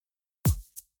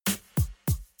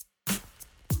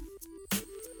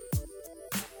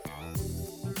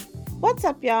What's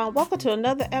up, y'all? Welcome to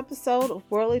another episode of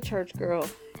Worldly Church Girl.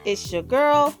 It's your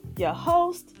girl, your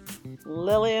host,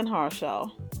 Lillian Harshaw.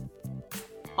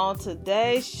 On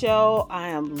today's show, I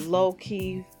am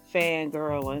low-key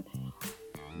fangirling.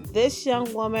 This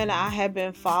young woman I have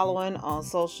been following on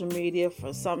social media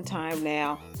for some time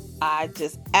now. I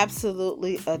just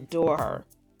absolutely adore her.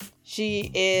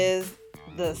 She is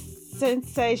the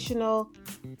sensational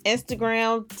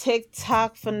Instagram,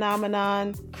 TikTok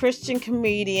phenomenon, Christian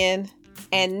comedian,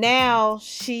 and now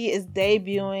she is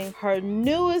debuting her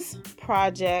newest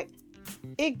project.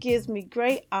 It gives me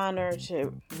great honor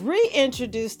to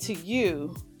reintroduce to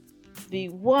you the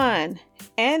one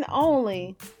and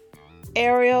only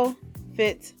Ariel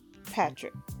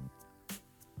Fitzpatrick.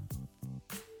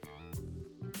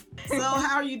 So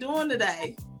how are you doing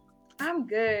today? I'm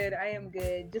good. I am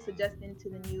good. Just adjusting to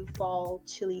the new fall,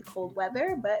 chilly, cold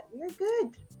weather, but we're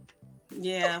good.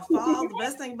 Yeah, fall. The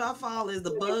best thing about fall is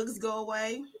the bugs go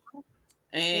away,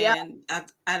 and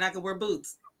I can wear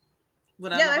boots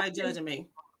without nobody judging me.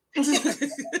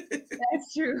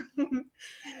 That's true.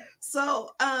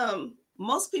 So,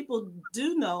 most people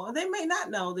do know, and they may not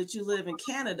know that you live in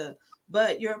Canada,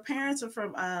 but your parents are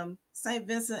from St.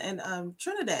 Vincent and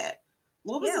Trinidad.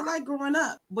 What was it like growing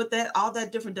up with all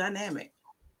that different dynamic?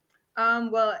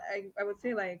 Well, I would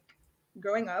say like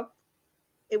growing up,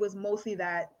 it was mostly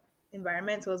that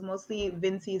environment. So it was mostly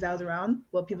Vinci's I was around.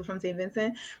 Well, people from St.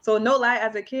 Vincent. So no lie,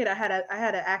 as a kid, I had an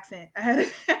accent. I had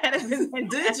a Vincent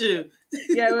Did accent. you?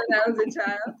 Yeah, when I was a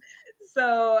child.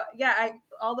 So yeah,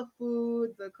 all the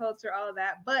food, the culture, all of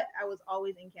that. But I was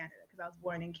always in Canada because I was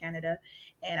born in Canada,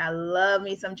 and I love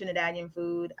me some Trinidadian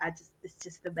food. It's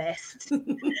just the best.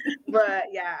 But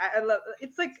yeah, I love.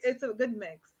 It's a good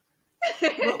mix.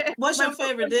 What's your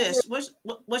favorite dish?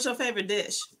 What's your favorite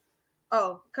dish?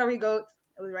 Oh, curry goat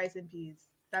with rice and peas.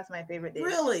 That's my favorite dish.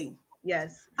 Really?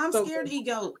 Yes. I'm scared to eat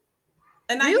goat.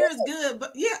 And Really? I hear it's good,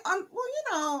 but yeah,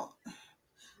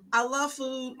 I love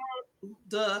food,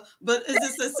 duh. But is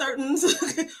this a certain?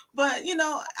 But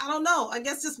I don't know. I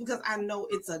guess just because I know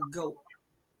it's a goat.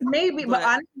 Maybe, but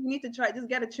honestly, you need to try. Just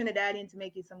get a Trinidadian to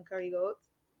make you some curry goats,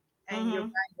 and your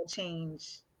mind will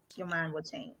change. Your mind will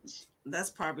change. That's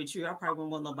probably true. I probably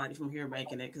wouldn't want nobody from here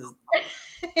making it because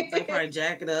they probably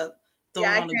jack it up, throw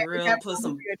it on the grill, put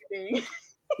some.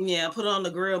 Yeah, put it on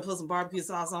the grill, put some barbecue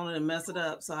sauce on it, and mess it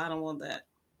up. So I don't want that.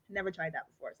 Never tried that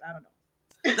before, so I don't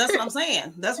know. That's what I'm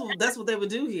saying. That's what they would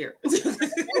do here.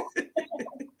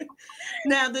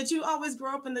 Now, did you always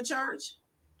grow up in the church?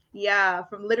 Yeah,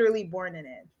 from literally born in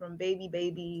it, from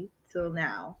baby till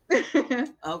now.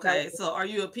 Okay, so are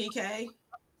you a PK?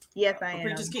 Yes, I am.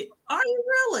 Preacher's kid. Are you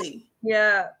really?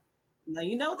 Yeah. Now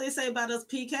you know what they say about us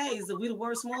PKs, that we the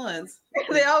worst ones.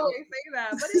 They always say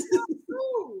that, but it's not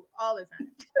true all the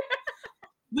time.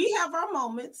 We have our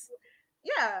moments.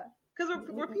 Yeah, because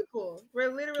we're people.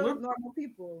 We're literally normal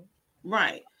people.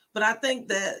 Right. But I think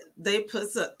that they put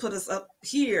us up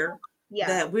here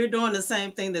that we're doing the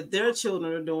same thing that their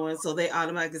children are doing, so they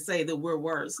automatically say that we're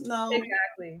worse. No.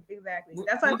 Exactly.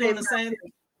 That's why we're doing the same.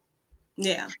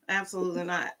 Yeah, absolutely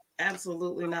not.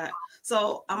 Absolutely not.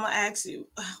 So I'm gonna ask you,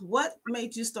 what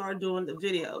made you start doing the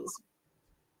videos?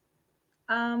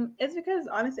 It's because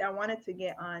honestly, I wanted to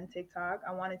get on TikTok.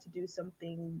 I wanted to do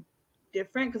something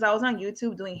different because I was on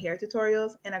YouTube doing hair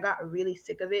tutorials and I got really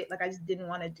sick of it. Like I just didn't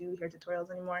want to do hair tutorials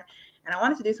anymore, and I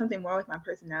wanted to do something more with my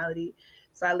personality.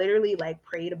 So I literally like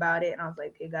prayed about it and I was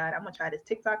like, "Hey God, I'm gonna try this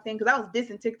TikTok thing," because I was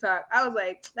dissing TikTok. I was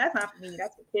like, "That's not for me.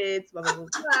 That's for kids." Blah, blah, blah,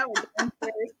 blah.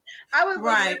 I was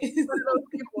right. Like, one of those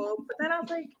people, but then I was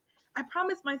like, I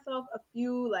promised myself a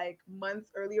few like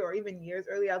months earlier or even years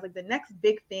earlier. I was like, the next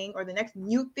big thing or the next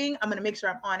new thing, I'm gonna make sure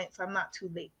I'm on it so I'm not too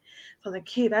late. So I was like,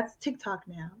 "Hey, that's TikTok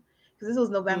now," because this was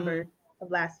November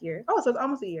of last year. Oh, so it's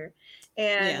almost a year.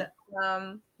 And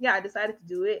I decided to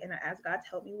do it and I asked God to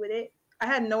help me with it. I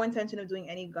had no intention of doing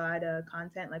any God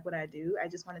content like what I do. I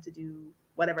just wanted to do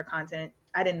whatever content.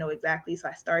 I didn't know exactly, so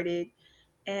I started,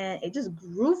 and it just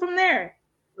grew from there.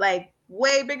 Like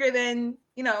way bigger than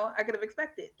I could have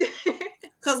expected.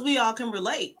 Because we all can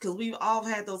relate. Because we've all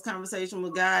had those conversations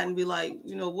with God and be like,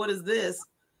 what is this?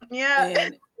 Yeah.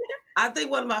 And I think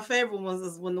one of my favorite ones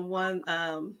is when when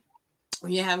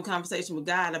you're having a conversation with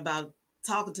God about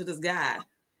talking to this guy,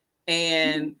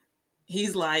 and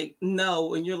he's like,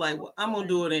 "No," and you're like, "Well, I'm gonna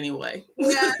do it anyway."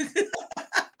 Yeah. I think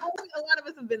a lot of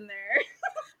us have been there.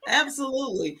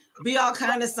 Absolutely. Be all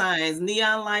kind of signs,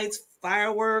 neon lights,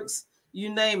 fireworks, you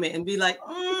name it, and be like,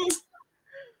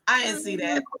 I didn't see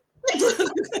that.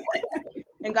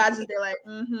 And God's just there like,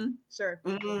 sure.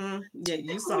 Yeah,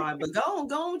 you saw it, but go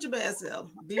on with your bad self.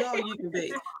 Be all you can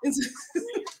be.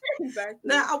 Exactly.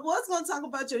 Now, I was going to talk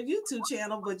about your YouTube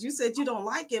channel, but you said you don't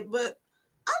like it. But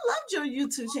I loved your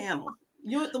YouTube channel.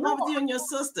 You the one with you and your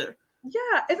sister.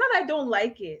 Yeah, it's not that I don't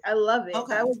like it. I love it.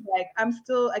 Okay. That was like,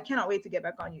 I cannot wait to get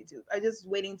back on YouTube. I'm just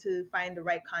waiting to find the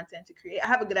right content to create. I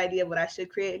have a good idea of what I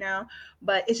should create now,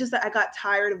 but it's just that I got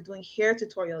tired of doing hair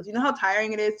tutorials. You know how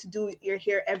tiring it is to do your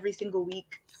hair every single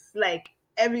week? Like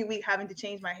every week having to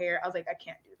change my hair. I was like, I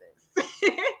can't do this.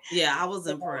 Yeah, I was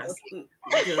impressed.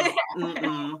 Because,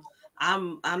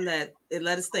 I'm that,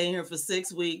 let it stay in here for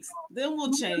 6 weeks. Then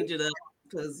we'll change it up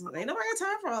because ain't nobody got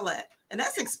time for all that. And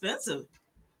that's expensive.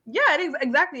 Yeah, it is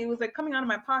exactly. It was like coming out of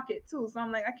my pocket too. So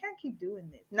I'm like, I can't keep doing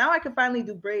this. Now I can finally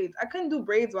do braids. I couldn't do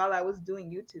braids while I was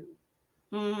doing YouTube.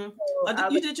 Mm-hmm. So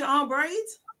you did your own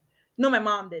braids? No, my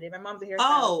mom did it. My mom's a hairstylist.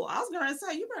 Oh, I was gonna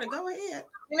say you better go ahead.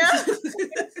 You know?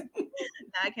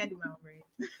 Nah, I can't do my own braids.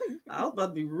 I was about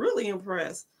to be really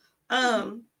impressed.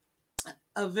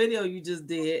 A video you just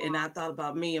did, and I thought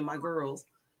about me and my girls.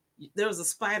 There was a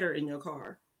spider in your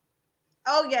car.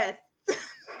 Oh yes.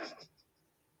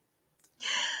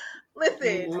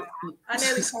 Listen, I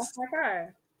nearly crashed my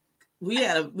car. We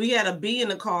had a bee in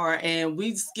the car, and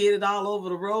we skidded all over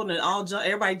the road, and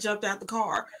everybody jumped out the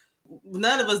car.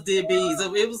 None of us did bees. I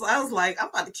was like, I'm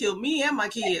about to kill me and my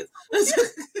kids. But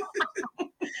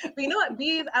you know what?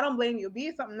 Bees, I don't blame you. A bee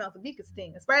is something else. A bee could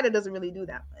sting. A spider doesn't really do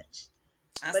that much.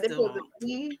 But if it was a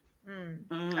bee, I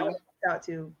would have out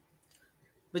too.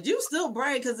 But you still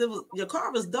brave because your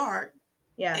car was dark.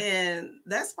 Yeah. And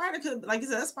that spider could, like you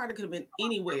said, that spider could have been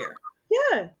anywhere.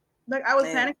 Yeah. Like I was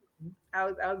panicking. I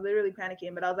was literally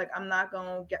panicking, but I was like, I'm not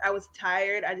gonna I was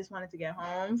tired. I just wanted to get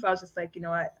home. So I was just like, you know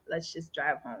what? Let's just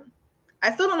drive home.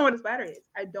 I still don't know where the spider is.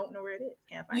 I don't know where it is.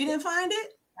 Can't find it. You didn't find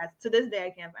it? To this day, I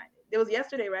can't find it. It was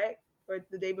yesterday, right? Or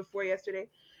the day before yesterday.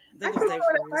 I don't know where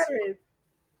the spider is.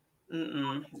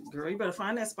 Girl, you better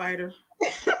find that spider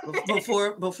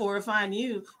before it find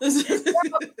you.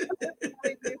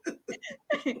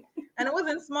 And it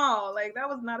wasn't small. Like that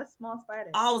was not a small spider.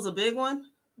 Oh, it was a big one?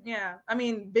 Yeah. I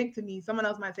mean, big to me. Someone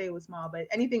else might say it was small, but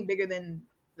anything bigger than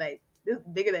this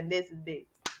is big.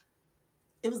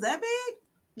 It was that big?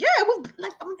 Yeah, it was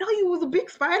like, I'm telling you, it was a big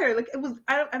spider. Like it was,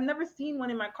 I've never seen one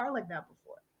in my car like that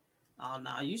before. Oh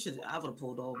no, I would have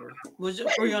pulled over. Were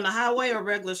you on the highway or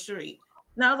regular street?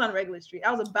 No, I was on a regular street.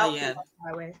 I was about to go on the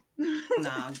highway. No,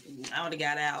 I would have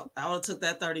got out. I would have took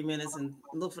that 30 minutes and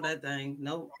looked for that thing.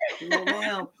 No,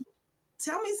 ma'am.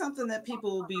 Tell me something that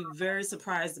people will be very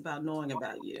surprised about knowing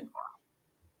about you.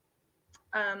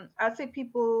 I'd say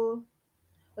people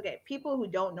who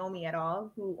don't know me at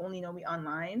all, who only know me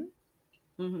online.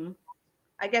 Mm-hmm.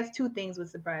 I guess two things would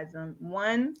surprise them.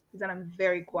 One is that I'm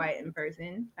very quiet in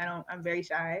person. I'm very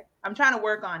shy. I'm trying to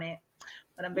work on it,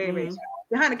 but I'm very, very shy.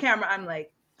 Behind the camera, I'm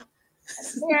like,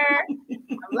 I'm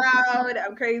loud,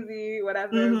 I'm crazy,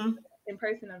 whatever. In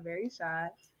person, I'm very shy.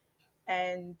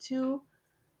 And two,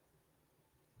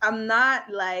 I'm not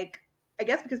like, I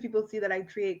guess because people see that I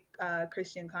create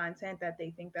Christian content, that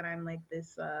they think that I'm like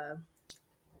this,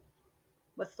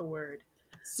 what's the word?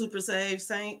 Super saved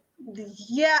saint?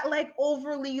 Yeah, like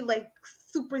overly, like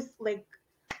super, like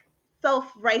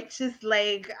self-righteous,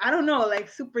 like, I don't know, like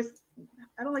super,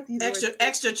 I don't like these words.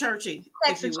 Extra churchy.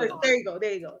 Extra church. There you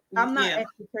go. I'm not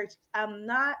extra church. I'm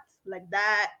not like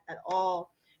that at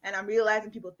all. And I'm realizing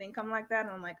people think I'm like that.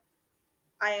 And I'm like,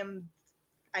 I am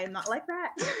not like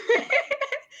that.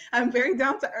 I'm very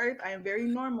down to earth. I am very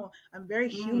normal. I'm very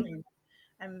human.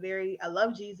 I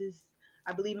love Jesus.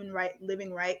 I believe in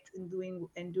living right and doing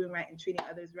right and treating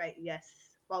others right. Yes.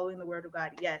 Following the word of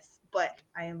God. Yes. But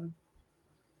I'm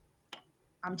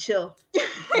chill.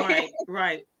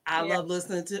 Right. I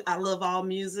love all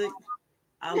music.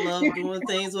 I love doing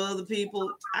things with other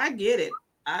people. I get it.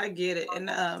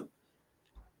 And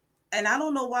I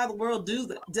don't know why the world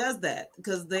does that,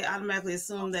 because they automatically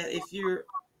assume that if you're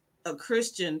a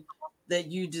Christian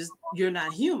that you're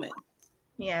not human.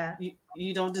 Yeah.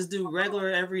 You don't just do regular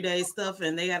everyday stuff,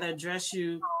 and they got to address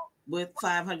you with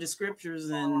 500 scriptures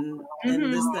and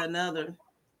this, that, and other.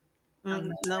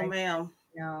 No, ma'am.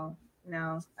 No.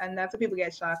 And that's what people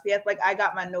get shocked. Yes, like I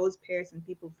got my nose pierced and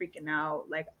people freaking out.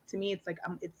 Like to me, it's like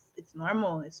it's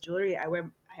normal. It's jewelry. I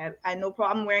have no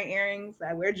problem wearing earrings.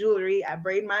 I wear jewelry. I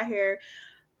braid my hair.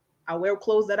 I wear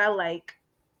clothes that I like.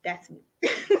 That's me.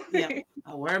 Yeah.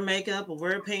 I wear makeup. I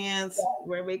wear pants.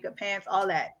 Wear makeup, pants, all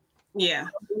that. Yeah.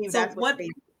 So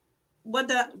what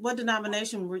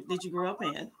denomination did you grow up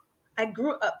in? I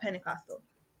grew up Pentecostal.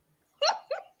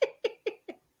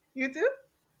 You too?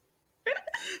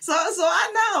 So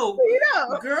I know. You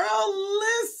know. Girl,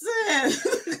 listen.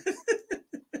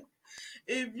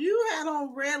 If you had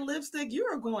on red lipstick, you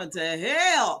were going to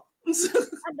hell. And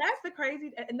that's the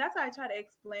crazy, and that's how I try to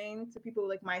explain to people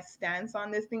like my stance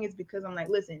on this thing is because I'm like,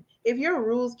 listen, if your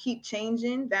rules keep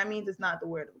changing, that means it's not the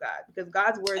word of God because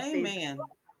God's word says. Amen.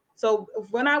 So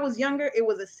when I was younger, it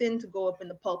was a sin to go up in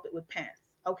the pulpit with pants.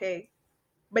 Okay.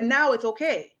 But now it's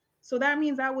okay. So that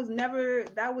means that was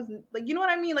like, you know what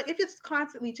I mean? Like if it's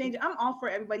constantly changing, I'm all for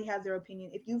everybody has their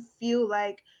opinion. If you feel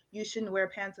like you shouldn't wear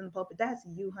pants in the pulpit, that's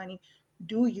you, honey.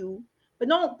 Do you? But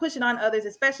don't push it on others,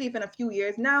 especially if in a few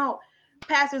years now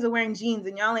pastors are wearing jeans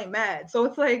and y'all ain't mad. So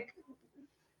it's like,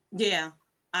 yeah,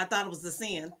 I thought it was a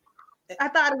sin. I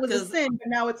thought it was a sin, but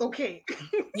now it's okay.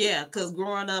 Yeah, because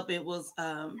growing up, it was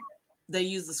they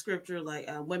used the scripture like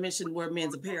women shouldn't wear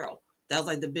men's apparel. That was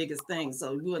like the biggest thing.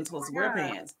 So we weren't supposed to wear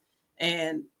pants,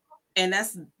 and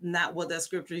that's not what that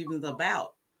scripture even is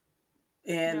about.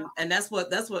 And that's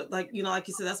what like like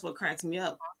you said, that's what cracks me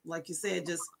up. Like you said,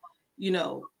 just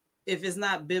if it's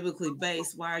not biblically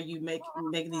based, why are you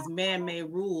making these man-made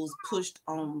rules pushed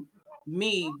on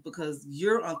me because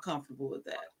you're uncomfortable with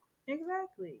that?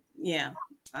 Exactly. Yeah,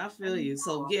 I feel you.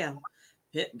 So yeah,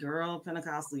 pit girl,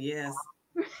 Pentecostal, yes.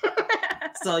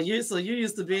 So you're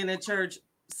used to being at church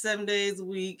 7 days a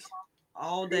week,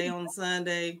 all day on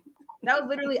Sunday. That was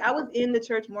literally, I was in the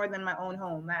church more than my own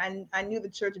home. I knew the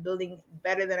church building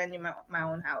better than I knew my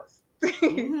own house.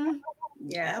 Mm-hmm.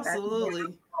 Yeah,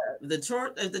 absolutely.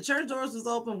 If the church doors was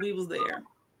open, we was there.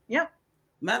 Yep.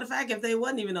 Matter of fact, if they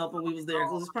wasn't even open, we was there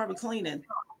because it was probably cleaning.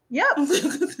 Yep. You're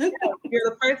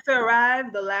the first to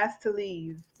arrive, the last to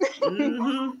leave.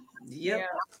 Mm-hmm. Yep. Yeah.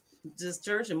 Just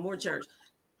church and more church.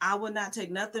 I would not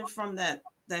take nothing from that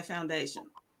foundation.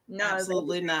 No,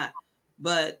 absolutely not.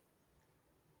 But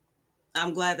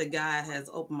I'm glad that God has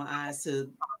opened my eyes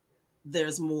to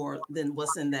there's more than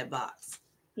what's in that box.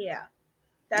 Yeah.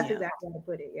 That's exactly how to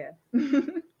put it. Yeah.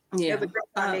 Yeah. It's a great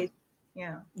foundation.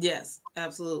 Yeah. Yes,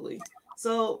 absolutely.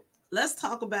 So let's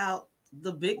talk about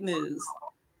the big news.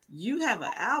 You have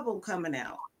an album coming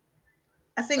out.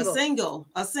 A single.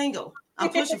 I'm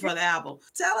pushing for the album.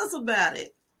 Tell us about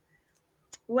it.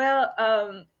 Well,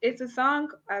 it's a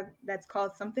song that's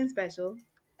called Something Special.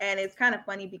 And it's kind of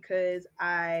funny because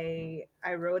I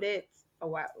wrote it a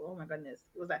while. Oh my goodness.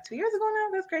 Was that 2 years ago now?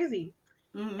 That's crazy.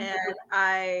 Mm-hmm. And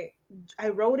I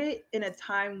wrote it in a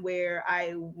time where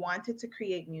I wanted to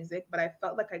create music, but I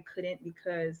felt like I couldn't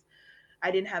because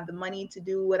I didn't have the money to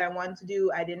do what I wanted to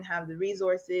do. I didn't have the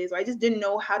resources, or I just didn't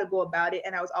know how to go about it.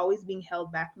 And I was always being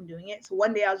held back from doing it. So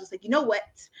one day I was just like, you know what?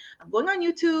 I'm going on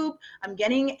YouTube. I'm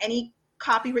getting any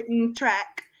copywritten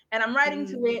track and I'm writing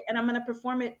to it and I'm going to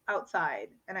perform it outside.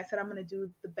 And I said, I'm going to do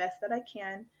the best that I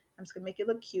can. I'm just going to make it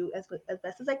look cute as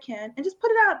best as I can and just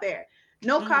put it out there.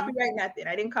 No copyright, nothing.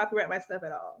 I didn't copyright my stuff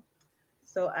at all.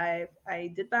 So I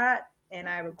did that and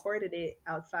I recorded it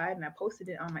outside and I posted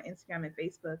it on my Instagram and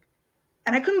Facebook.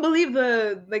 And I couldn't believe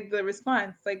the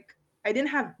response. Like I didn't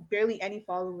have barely any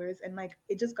followers and like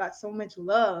it just got so much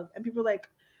love. And people were like,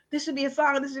 this should be a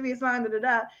song, da da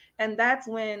da. And that's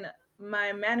when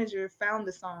my manager found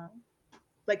the song,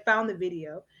 like found the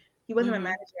video. He wasn't my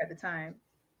manager at the time.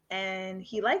 And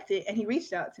he liked it and he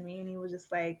reached out to me and he was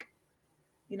just like,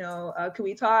 can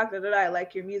we talk? Da, da, da. I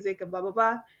like your music and blah, blah,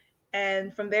 blah.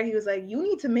 And from there he was like, you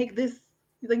need to make this.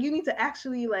 He's like, you need to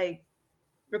actually like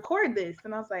record this.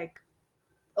 And I was like,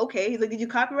 okay. He's like, did you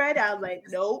copyright it? I was like,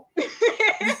 nope.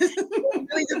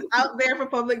 Really just out there for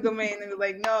public domain. And he was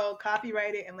like, no,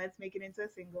 copyright it and let's make it into a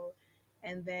single.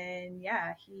 And then,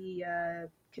 yeah, he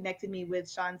connected me with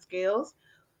Sean Scales,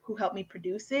 who helped me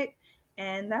produce it.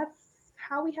 And that's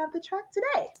how we have the track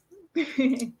today.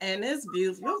 And it's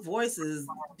beautiful. Your voice is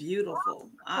beautiful.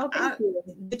 Thank you.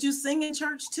 Did you sing in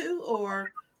church too?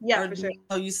 Or yeah, for sure.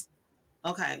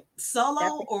 Okay. Solo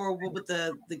definitely. Or with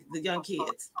the young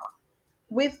kids?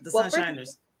 With the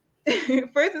Sunshiners.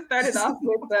 First it started off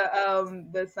with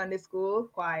the Sunday school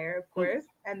choir, of course.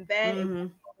 And then it was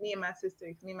me and my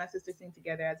sister sing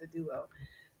together as a duo.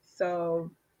 So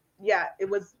yeah,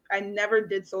 I never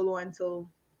did solo until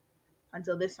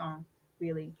this song,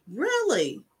 really.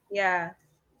 Really? Yeah.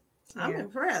 I'm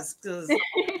impressed because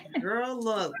girl,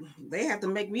 look, they have to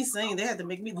make me sing. They have to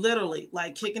make me literally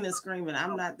like kicking and screaming.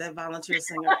 I'm not that volunteer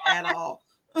singer at all.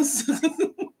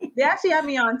 They actually have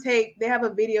me on tape. They have a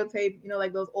videotape,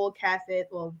 like those old cassettes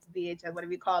or VHS,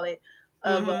 whatever you call it,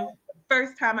 of the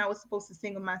first time I was supposed to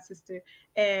sing with my sister.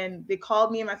 And they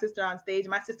called me and my sister on stage.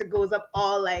 My sister goes up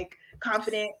all like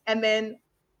confident. And then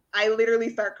I literally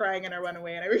start crying and I run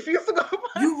away and I refuse to go.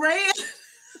 You ran?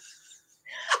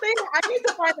 I need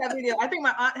to find that video. I think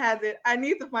my aunt has it. I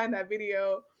need to find that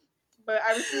video. But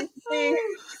I refuse to sing.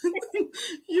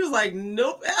 You was like,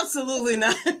 nope, absolutely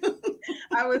not.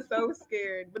 I was so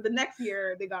scared. But the next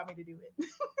year, they got me to do it.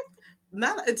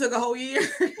 Not it took a whole year.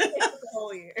 It took a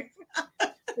whole year.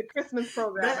 The Christmas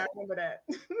program, I remember that.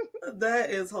 That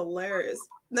is hilarious.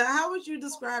 Now, how would you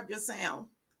describe your sound?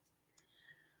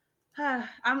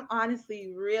 I'm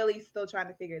honestly really still trying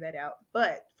to figure that out.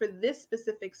 But for this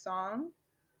specific song,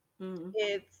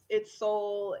 it's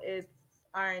soul, it's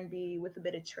R&B with a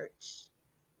bit of church.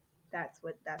 That's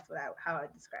how I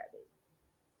describe it.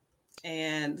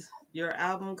 And your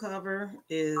album cover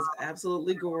is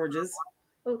absolutely gorgeous.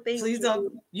 Oh, thank you. Please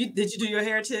don't. Did you do your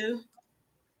hair too?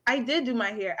 I did do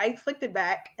my hair. I flicked it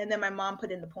back, and then my mom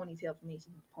put in the ponytail for me. She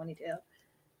did the ponytail.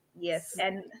 Yes,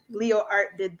 and Leo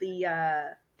Art did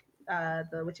the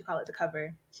the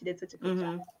cover. She did such a good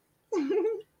job.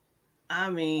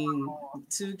 I mean,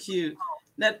 too cute.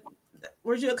 Now,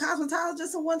 were you a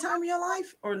cosmetologist at one time in your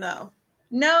life, or no?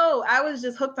 No, I was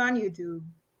just hooked on YouTube.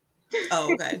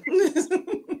 Oh, okay.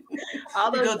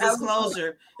 All those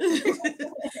disclosure.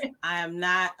 I am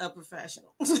not a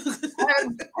professional.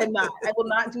 I'm not. I will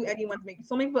not do anyone's makeup.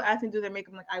 So many people ask me to do their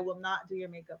makeup. I'm like, I will not do your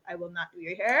makeup. I will not do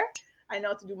your hair. I know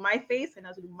how to do my face. I know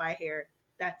how to do my hair.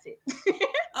 That's it.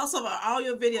 Also, all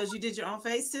your videos, you did your own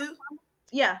face too?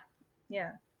 Yeah.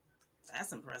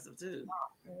 That's impressive too.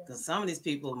 Because some of these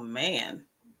people, man,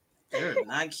 they're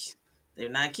not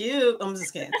cute. I'm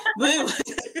just kidding. But anyway.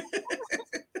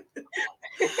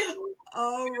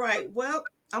 All right. Well,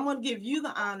 I'm going to give you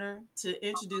the honor to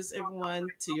introduce everyone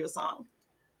to your song.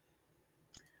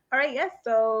 All right. Yes.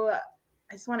 So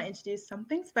I just want to introduce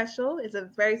something special. It's a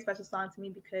very special song to me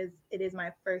because it is my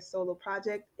first solo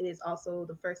project. It is also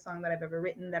the first song that I've ever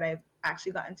written that I've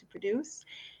actually gotten to produce.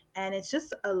 And it's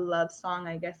just a love song,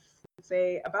 I guess you could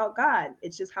say, about God.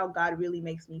 It's just how God really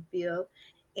makes me feel.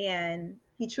 And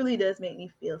he truly does make me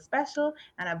feel special.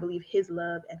 And I believe his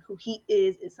love and who he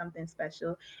is something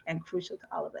special and crucial to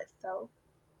all of us. So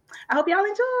I hope y'all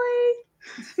enjoy.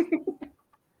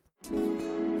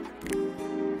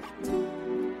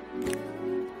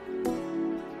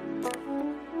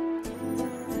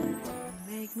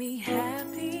 Make me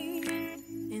happy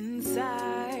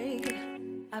inside.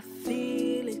 I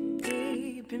feel it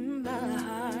deep in my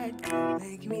heart.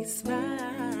 Make me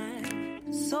smile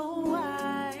so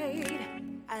wide.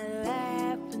 I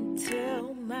laugh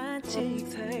until my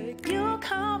cheeks hurt. You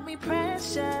call me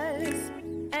precious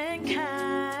and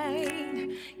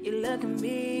kind. You look at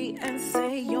me and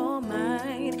say you're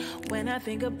mine. When I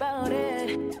think about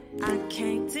it, I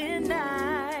can't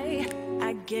deny.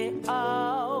 I get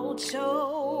all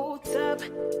choked up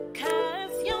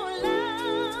 'cause your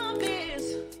love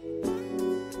is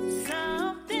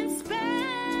something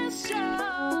special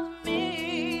to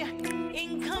me,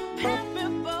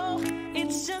 incomparable.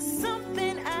 It's just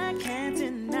something I can't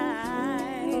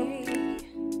deny.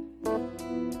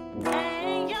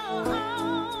 And you're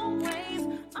always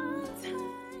on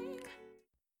time.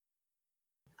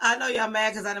 I know y'all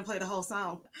mad because I didn't play the whole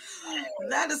song.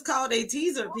 That is called a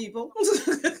teaser, people.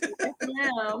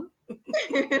 Yeah.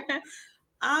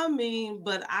 I mean,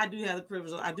 but I do have the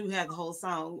privilege. I do have the whole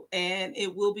song, and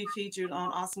it will be featured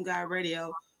on Awesome Guy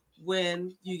Radio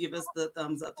when you give us the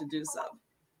thumbs up to do so.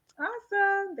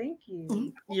 Awesome. Thank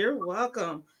you. You're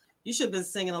welcome. You should have been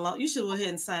singing along. You should have went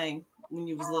ahead and sang when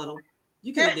you was little.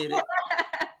 You could have did it.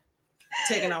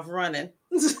 Taking off running.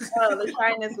 Oh, the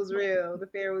shyness was real. The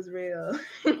fear was real.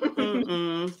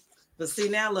 But see,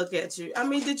 now look at you. I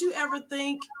mean, did you ever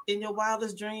think in your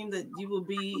wildest dream that you would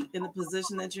be in the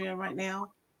position that you're in right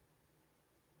now?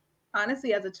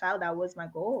 Honestly, as a child, that was my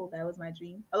goal. That was my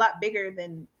dream. A lot bigger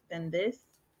than this.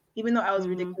 Even though I was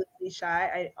ridiculously shy,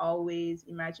 I always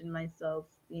imagined myself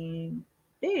being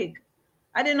big.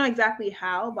 I didn't know exactly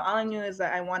how, but all I knew is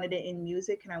that I wanted it in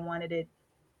music and I wanted it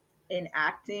in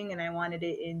acting and I wanted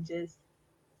it in just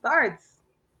the arts.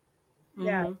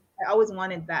 Yeah, I always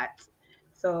wanted that.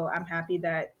 So I'm happy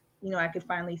that, I could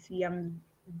finally see I'm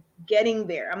getting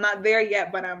there. I'm not there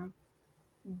yet, but I'm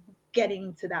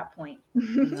getting to that point.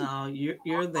 No,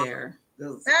 you're there.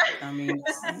 I mean,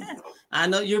 I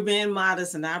know you're being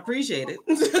modest and I appreciate it.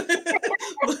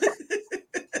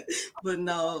 but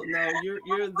no,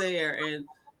 you're there, and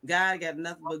God got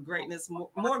nothing but greatness,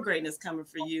 more greatness coming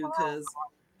for you, because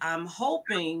I'm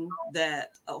hoping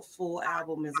that a full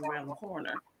album is around the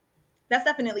corner. That's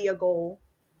definitely a goal.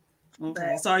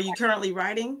 Okay. So are you currently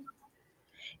writing?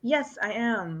 Yes, I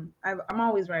am. I'm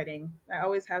always writing. I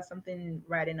always have something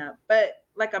writing up. But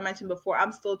like I mentioned before,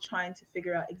 I'm still trying to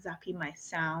figure out exactly my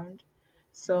sound.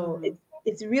 So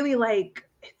it's really like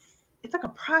it's like a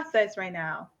process right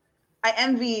now. I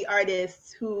envy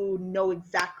artists who know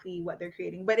exactly what they're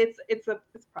creating, but it's a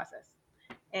process.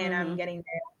 And I'm getting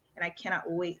there, and I cannot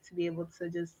wait to be able to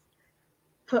just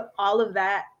put all of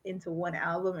that into one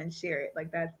album and share it.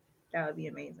 Like That would be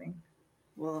amazing.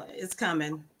 Well, it's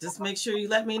coming. Just make sure you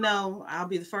let me know. I'll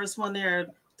be the first one there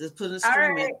to put a All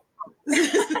stream right. in.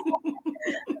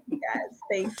 Yes,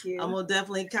 thank you. I'm gonna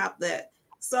definitely cop that.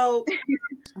 So,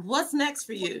 what's next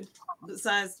for you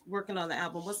besides working on the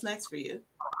album? What's next for you?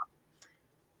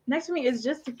 Next for me is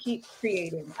just to keep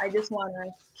creating. I just want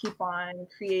to keep on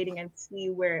creating and see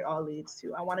where it all leads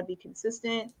to. I want to be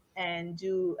consistent and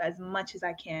do as much as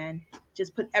I can.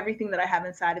 Just put everything that I have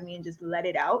inside of me and just let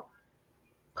it out.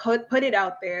 Put it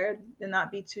out there and not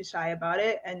be too shy about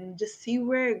it, and just see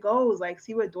where it goes. Like,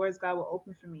 see what doors God will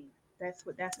open for me. That's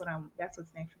what's next for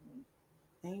me.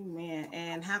 Amen.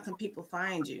 And how can people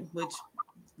find you? Which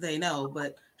they know,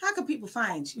 but how can people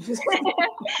find you?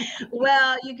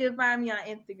 Well, you can find me on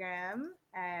Instagram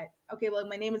at,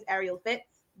 my name is Ariel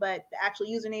Fitz, but the actual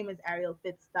username is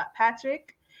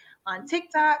arielfitz.patrick. On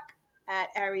TikTok at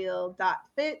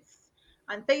ariel.fitz.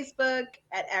 On Facebook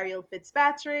at Ariel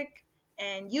Fitzpatrick.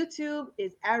 And YouTube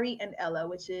is Ari and Ella,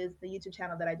 which is the YouTube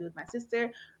channel that I do with my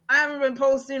sister. I haven't been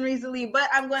posting recently, but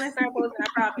I'm going to start posting, I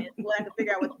promise. We'll have to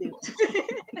figure out what to do.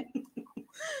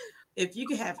 If you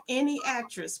could have any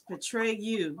actress portray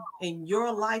you in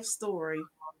your life story,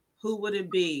 who would it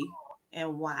be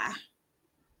and why?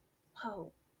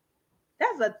 Oh,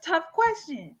 that's a tough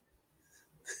question.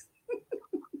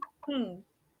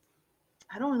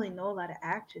 I don't really know a lot of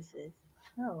actresses.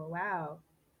 Oh, wow.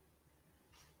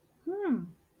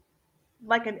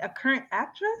 Like a current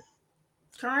actress?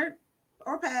 Current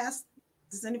or past?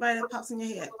 Does anybody that pops in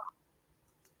your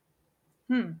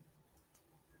head?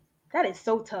 That is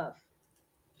so tough.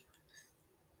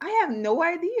 I have no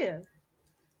idea.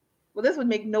 Well, this would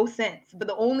make no sense. But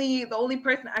the only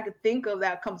person I could think of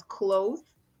that comes close,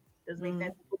 doesn't make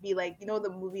sense, would be like, the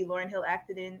movie Lauryn Hill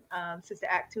acted in, Sister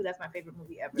Act 2. That's my favorite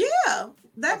movie ever. Yeah,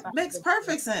 that makes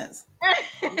perfect sense.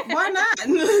 Why not?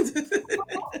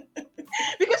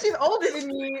 Because she's older than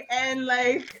me, and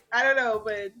like, I don't know,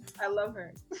 but I love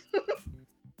her.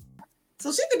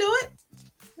 So she can do it.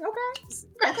 Okay. See,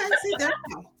 there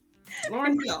we go.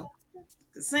 Lauryn Hill.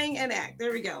 Sing and act.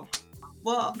 There we go.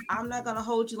 Well, I'm not going to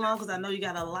hold you long because I know you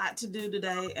got a lot to do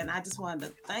today. And I just wanted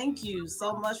to thank you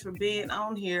so much for being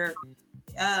on here.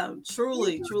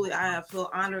 Truly, I feel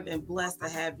honored and blessed to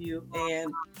have you.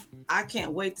 And I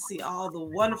can't wait to see all the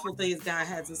wonderful things God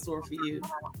has in store for you,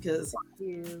 because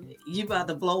you about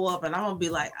to blow up. And I'm going to be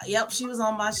like, yep, she was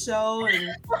on my show and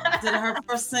did her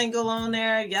first single on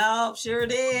there. Yup, sure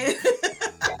did.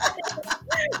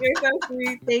 You're so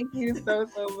sweet. Thank you so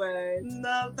much.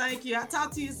 No, thank you. I'll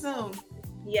talk to you soon.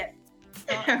 Yes.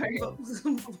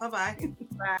 Bye-bye.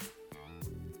 Bye.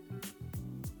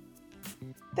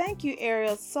 Thank you,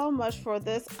 Ariel, so much for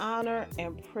this honor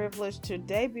and privilege to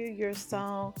debut your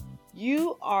song.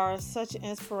 You are such an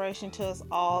inspiration to us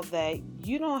all that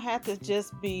you don't have to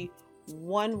just be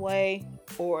one way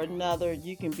or another.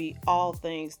 You can be all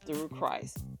things through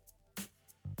Christ.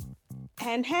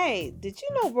 And hey, did you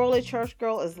know Worldly Church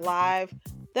Girl is live?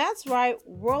 That's right,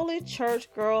 Worldly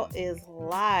Church Girl is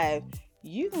live.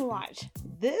 You can watch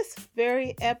this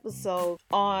very episode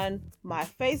on my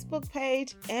Facebook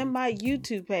page and my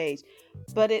YouTube page,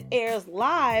 but it airs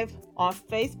live on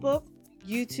Facebook,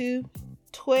 YouTube,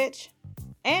 Twitch,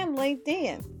 and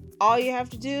LinkedIn. All you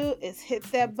have to do is hit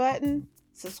that button,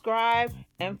 subscribe,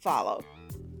 and follow.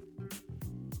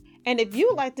 And if you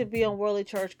would like to be on Worldly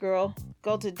Church Girl,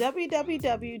 go to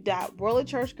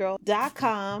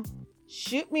www.worldlychurchgirl.com,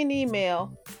 shoot me an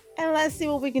email, and let's see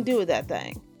what we can do with that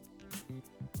thing.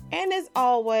 And as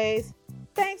always,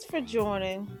 thanks for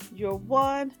joining your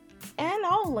one and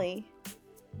only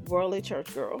Worldly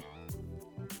Church Girl.